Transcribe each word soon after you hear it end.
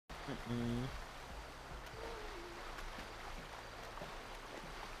Mm.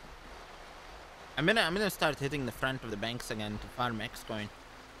 I'm gonna start hitting the front of the banks again to farm X coin.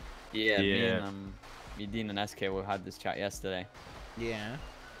 Yeah, Yeah. me, Dean, and SK we had this chat yesterday. Yeah.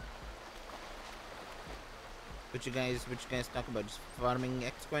 What you guys talk about? Just farming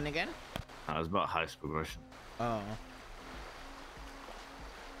X coin again? It was about heist progression. Oh.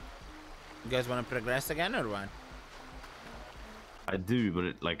 You guys want to progress again or what? I do, but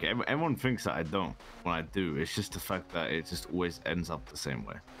it, like everyone thinks that I don't. When I do, it's just the fact that it just always ends up the same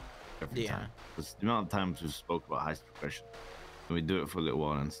way every time. Because the amount of times we spoke about heist progression, and we do it for a little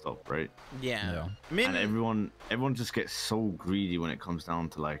while and stop, right? Yeah. I mean, and everyone just gets so greedy when it comes down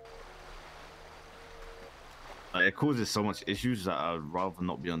to like it causes so much issues that I'd rather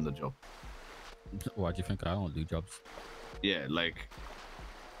not be on the job. Why do you think I don't do jobs? Yeah, like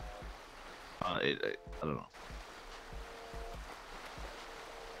I don't know.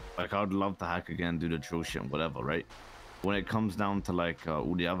 Like, I would love to hack again, do the drill shit and whatever, right? When it comes down to like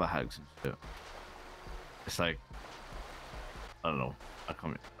all the other hacks and shit, it's like I don't know. I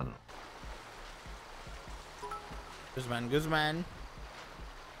don't know. Guzman.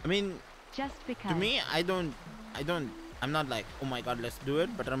 I mean, just because to me, I'm not like, oh my god, let's do it,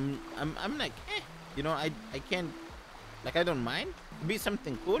 but I'm like, you know, I can't, like, I don't mind. It'd be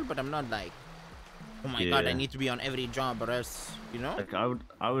something cool, but I'm not like, oh my god, I need to be on every job or else, you know? Like,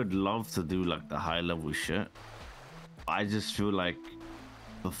 I would love to do like the high level shit. I just feel like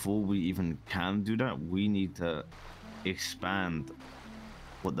before we even can do that, we need to expand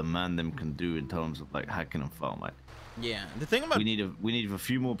what the Mandem can do in terms of like hacking and farm. Like, yeah, the thing about we need a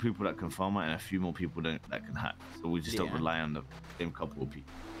few more people that can farm it and a few more people that can hack. So we just don't rely on the same couple of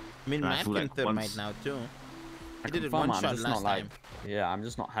people. I mean, Matt can like thermite now too. I did it one shot last time. Yeah, I'm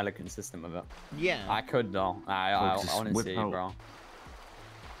just not hella consistent with it. Yeah, I could though. I honestly, bro.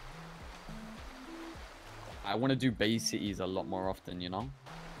 I want to do base cities a lot more often, you know.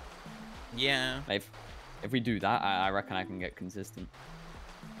 Yeah. If we do that, I reckon I can get consistent.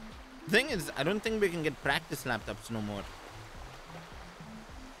 The thing is, I don't think we can get practice laptops no more.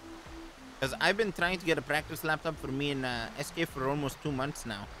 Because I've been trying to get a practice laptop for me and SK for almost 2 months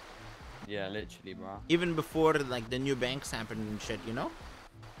now. Yeah, literally, bro. Even before like the new banks happened and shit, you know.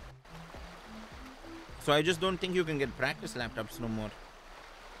 So I just don't think you can get practice laptops no more.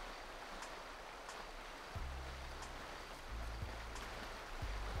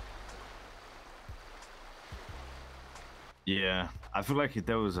 Yeah, I feel like if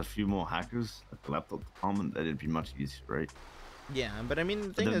there was a few more hackers at the laptop department, that'd be much easier, right? Yeah, but I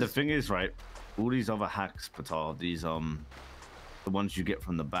mean, the thing is, right? All these other hacks, Patar, these the ones you get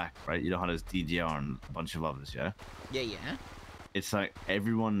from the back, right? You know how there's DDR and a bunch of others, yeah? Yeah. It's like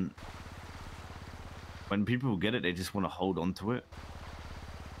everyone, when people get it, they just want to hold on to it.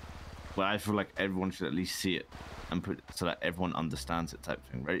 But I feel like everyone should at least see it and put so that everyone understands it, type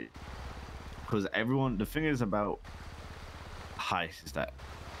thing, right? Because the thing is about heist is that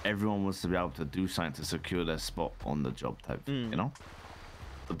everyone wants to be able to do something to secure their spot on the job type thing, you know?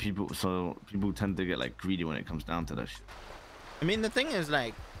 So people tend to get like greedy when it comes down to that shit. I mean, the thing is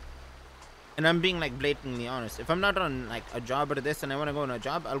like, and I'm being like blatantly honest, if I'm not on like a job or this and I want to go on a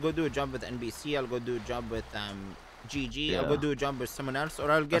job, I'll go do a job with NBC, I'll go do a job with GG, I'll go do a job with someone else, or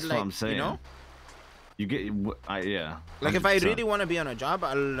I'll get, that's like, what I'm saying. You know, you get, yeah. Like 100%. If I really want to be on a job,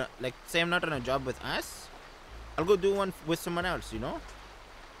 I'll like say I'm not on a job with us, I'll go do one with someone else, you know.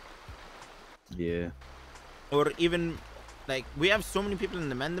 Yeah. Or even like we have so many people in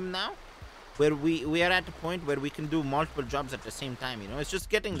the Mandem now, where we are at a point where we can do multiple jobs at the same time, you know. It's just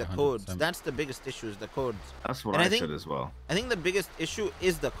getting the codes. That's the biggest issue, is the codes. That's what I said as well. I think the biggest issue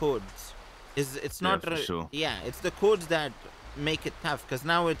is the codes. It's not for sure. Yeah, it's the codes that make it tough, because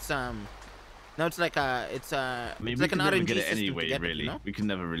now it's like a it's like an RNG get it system anyway, to get really. it, you know? We can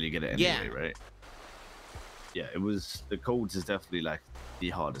never really get it anyway, right? Yeah, the codes is definitely like the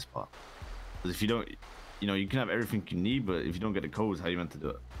hardest part. Because if you don't, you know, you can have everything you need, but if you don't get the codes, how are you meant to do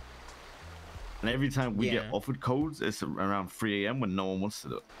it? And every time we get offered codes, it's around 3 AM when no one wants to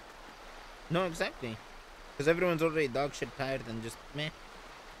do it. No, exactly. Because everyone's already dog shit tired and just meh.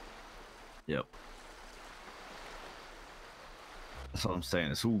 Yep. That's what I'm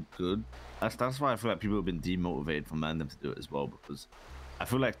saying. It's all good. That's why I feel like people have been demotivated from Mandem to do it as well, because I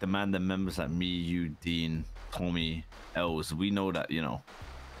feel like the Mandem members like me, you, Dean, Tommy, Els, we know that, you know,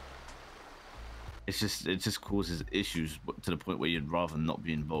 it just causes issues to the point where you'd rather not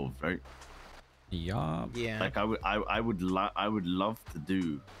be involved, right? Yeah. Like I would love to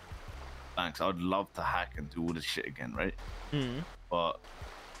do banks. I would love to hack and do all this shit again, right? But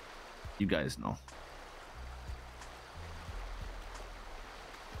you guys know.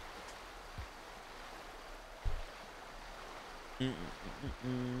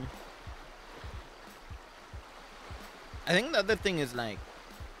 I think the other thing is like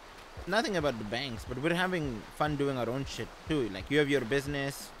nothing about the banks, but we're having fun doing our own shit too. Like you have your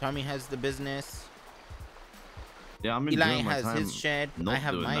business, Tommy has the business, Yeah, I'm Eli enjoying my has time. his shit, not I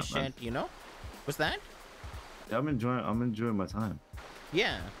have doing my that, man. shit. You know, what's that? Yeah, I'm enjoying my time.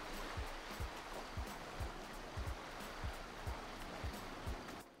 Yeah.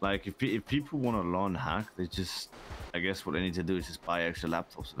 Like if people want to learn hack, they just, I guess what they need to do is just buy extra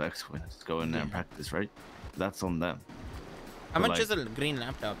laptops with X-Coin. Just go in there and practice, right? That's on them. How But much like, is a green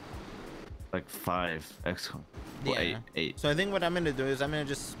laptop? Like 5 X-Coin. Well, Yeah. 8. So I think what I'm gonna do is I'm gonna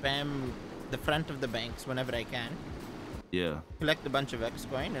just spam the front of the banks whenever I can. Yeah. Collect a bunch of X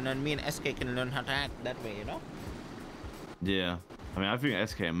coin, and then me and SK can learn how to hack that way, you know? Yeah. I mean, I think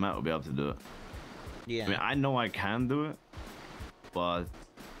SK and Matt will be able to do it. Yeah. I mean, I know I can do it, but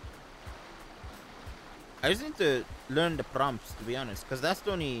I just need to learn the prompts, to be honest, because that's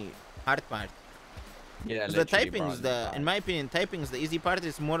the only hard part. Yeah, 'Cause the literally, typing bro, is the, in my opinion, typing is the easy part.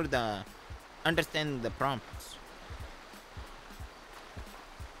 It's more the understanding the prompts.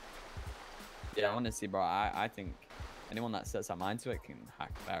 Yeah, honestly, bro, I think anyone that sets their mind to it can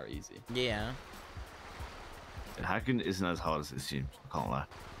hack very easy. Yeah. hacking isn't as hard as it seems. I can't lie.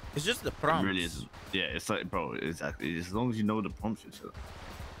 It's just the It prompts. really isn't. Yeah, it's like, bro, exactly. As long as you know the prompts, you're chill.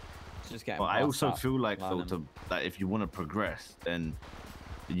 It's just getting But I past also that, feel like though, learning. that if you want to progress, then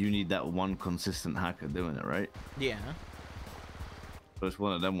you need that one consistent hacker doing it, right? Yeah. So it's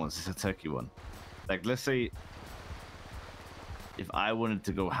one of them ones. It's a techie one. Like, let's say if I wanted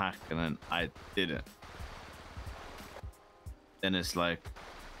to go hack and then I didn't, then it's like,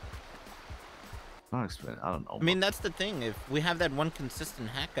 I don't explain. I don't know. I mean, that's the thing. If we have that one consistent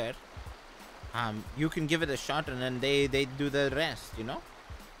hacker, you can give it a shot, and then they do the rest, you know?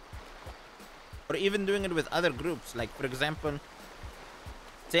 Or even doing it with other groups. Like, for example,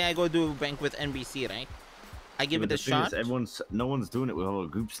 say I go do bank with NBC, right? I give Yeah, it but a the thing shot. is, no one's doing it with other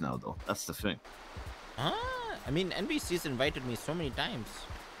groups now, though. That's the thing. I mean, NBC's invited me so many times.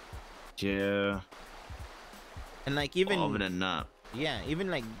 Yeah. And like even Other than that, yeah, even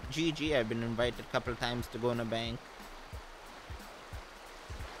like GG, I've been invited a couple times to go in a bank.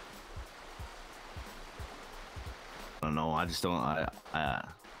 I don't know. I just don't. The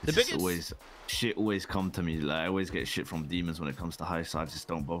It's just biggest- always shit always come to me. Like I always get shit from demons when it comes to heist. So I just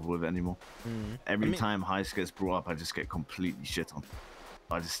don't bother with it anymore. Every I mean- time heist gets brought up, I just get completely shit on.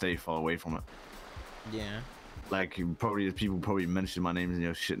 I just stay far away from it. Yeah. Like people probably mention my name in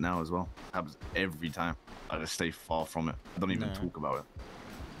your shit now as well. Happens every time. I just stay far from it. I don't even No. talk about it.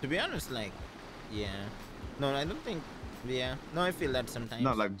 To be honest, like, yeah. No, I don't think. Yeah. No, I feel that sometimes.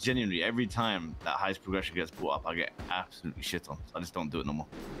 No, like genuinely, every time that heist progression gets brought up, I get absolutely shit on. So I just don't do it no more.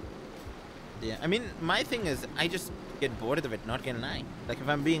 Yeah. I mean, my thing is, I just get bored of it. Not gonna lie. Like, if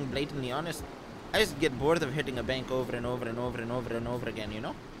I'm being blatantly honest, I just get bored of hitting a bank over and over and over and over and over again. You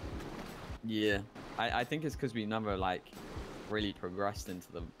know? Yeah, I think it's because we never like really progressed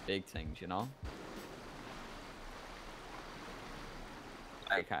into the big things, you know.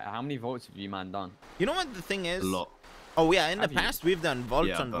 Like, how many votes have you man done? You know what the thing is? A lot. Oh yeah, in the Have you? past we've done vaults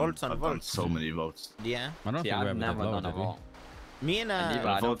Yeah, on I've done- vaults on I've done vaults. so many votes. Yeah. I don't Yeah, think we I've ever never did done a did we? vote. Me and And neither- The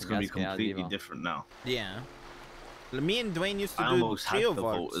I don't vote's think gonna be SK has completely either. different now. yeah. Me and Dwayne used to I do almost hacked trio the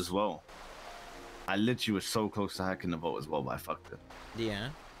vaults. vote as well. I literally was so close to hacking the vote as well, but I fucked it. Yeah.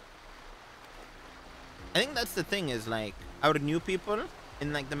 I think that's the thing is like our new people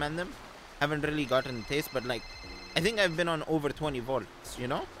in like the Mandem haven't really gotten the taste, but like I think I've been on over 20 volts, you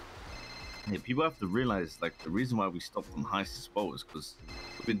know? Yeah, people have to realize like the reason why we stopped on heist as well is because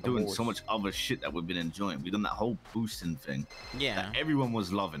we've been doing so much other shit that we've been enjoying. We've done that whole boosting thing Yeah. that everyone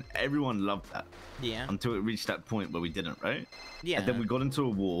was loving. Everyone loved that Yeah. until it reached that point where we didn't, right? Yeah. And then we got into a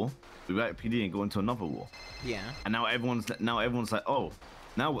war. We were at PD and go into another war. Yeah. And now everyone's like, oh,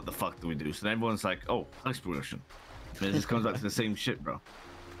 now what the fuck do we do? So then everyone's like, oh, heist progression. And it just comes back to the same shit, bro.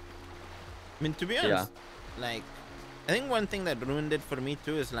 I mean, to be honest, like, I think one thing that ruined it for me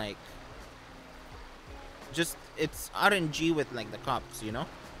too is like, just it's RNG with like the cops, you know.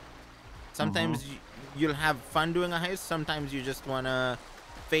 Sometimes you'll have fun doing a heist. Sometimes you just wanna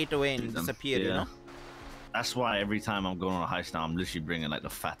fade away and disappear, you know. That's why every time I'm going on a heist now, I'm literally bringing like the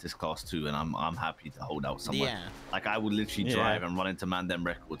fattest class 2, and I'm happy to hold out somewhere. Yeah. Like I would literally drive and run into MDM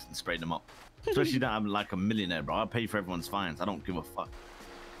records and spray them up. Especially that I'm like a millionaire, bro. I pay for everyone's fines. I don't give a fuck.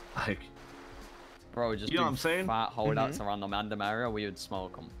 Like, Bro, just You know do what I'm saying? fat holdouts around the Mandem area, we would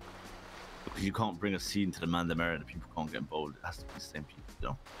smoke them. because you can't bring a scene to the MDM area that people can't get involved. It has to be the same people, you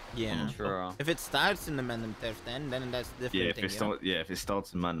know. Yeah. True. If it starts in the Mandem theft, then that's different. Yeah, if thing, it you know? starts, if it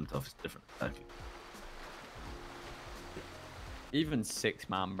starts in MDM stuff, it's different. Exactly. even 6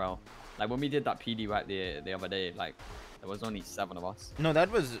 man, bro. Like when we did that PD right the other day, like there was only 7 of us. No,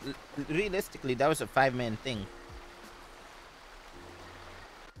 that was realistically that was a 5-man thing.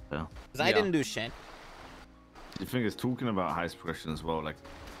 Yeah. Cause I didn't do shit. The thing is, talking about heist progression as well, like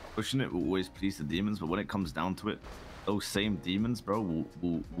pushing it will always please the demons, but when it comes down to it, those same demons, bro,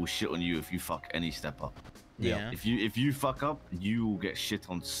 will shit on you if you fuck any step up. Yeah. If you fuck up, you will get shit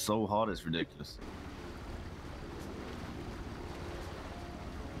on so hard it's ridiculous.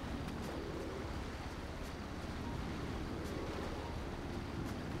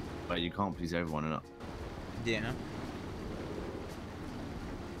 But you can't please everyone enough. Yeah.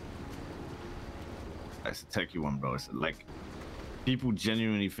 It's a techie one, bro. It's like people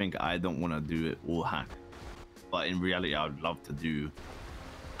genuinely think I don't want to do it or hack, but in reality, I would love to do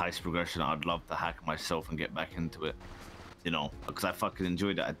heist progression. I'd love to hack myself and get back into it, you know, because I fucking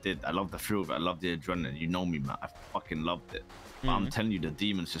enjoyed it. I did. I love the thrill of it. I love the adrenaline. You know me, man. I fucking loved it. But I'm telling you, the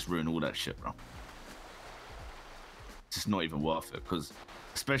demons just ruin all that shit, bro. It's just not even worth it, because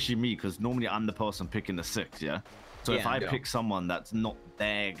especially me, because normally I'm the person picking the 6, yeah. So if I pick someone that's not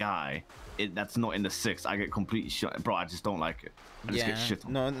their guy, that's not in the 6, I get completely shot, bro. I just don't like it. I just get shit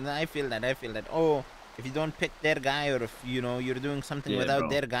on. No, I feel that. Oh, if you don't pick their guy, or if you know you're doing something without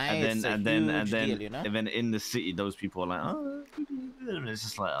their guy, it's a huge deal, you know. And then in the city, those people are like, oh, and it's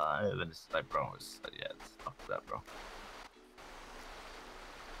just like, and it's like, bro, it's like, yeah, it's fuck that, bro.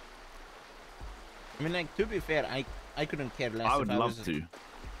 I mean, like, to be fair, I couldn't care less. I would love to.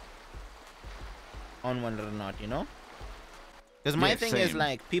 On one or not, you know. Because my thing is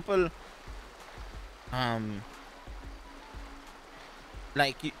like people,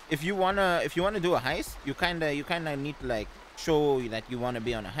 like if you wanna do a heist, you kinda need to like show that you wanna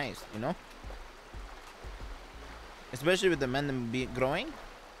be on a heist, you know. Especially with the MDM be growing.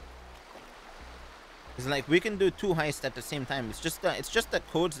 It's like we can do 2 heists at the same time. It's just the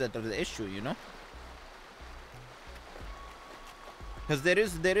codes that are the issue, you know. Because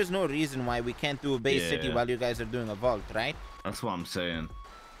there is no reason why we can't do a base city while you guys are doing a vault, right? That's what I'm saying.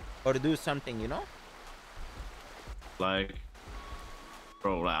 Or do something, you know? Like,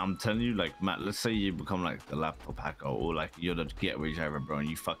 bro, like I'm telling you, like, Matt, let's say you become like the laptop hacker, or like you're the getaway driver, bro, and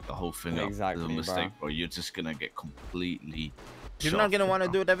you fuck the whole thing up. Exactly, as a mistake, bro. You're just gonna get completely. You're not gonna want to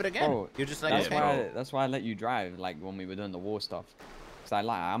do it ever again. Bro, you're just like, that's why I let you drive, like when we were doing the war stuff. Cause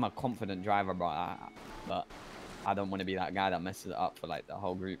I'm a confident driver, bro. But I don't want to be that guy that messes it up for like the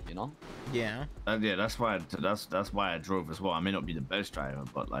whole group, you know? Yeah. Yeah, that's why I drove as well. I may not be the best driver,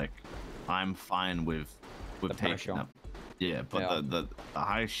 but like I'm fine with taking that. Yeah, but the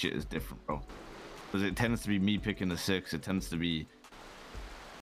high shit is different, bro. Because it tends to be me picking the 6. It tends to be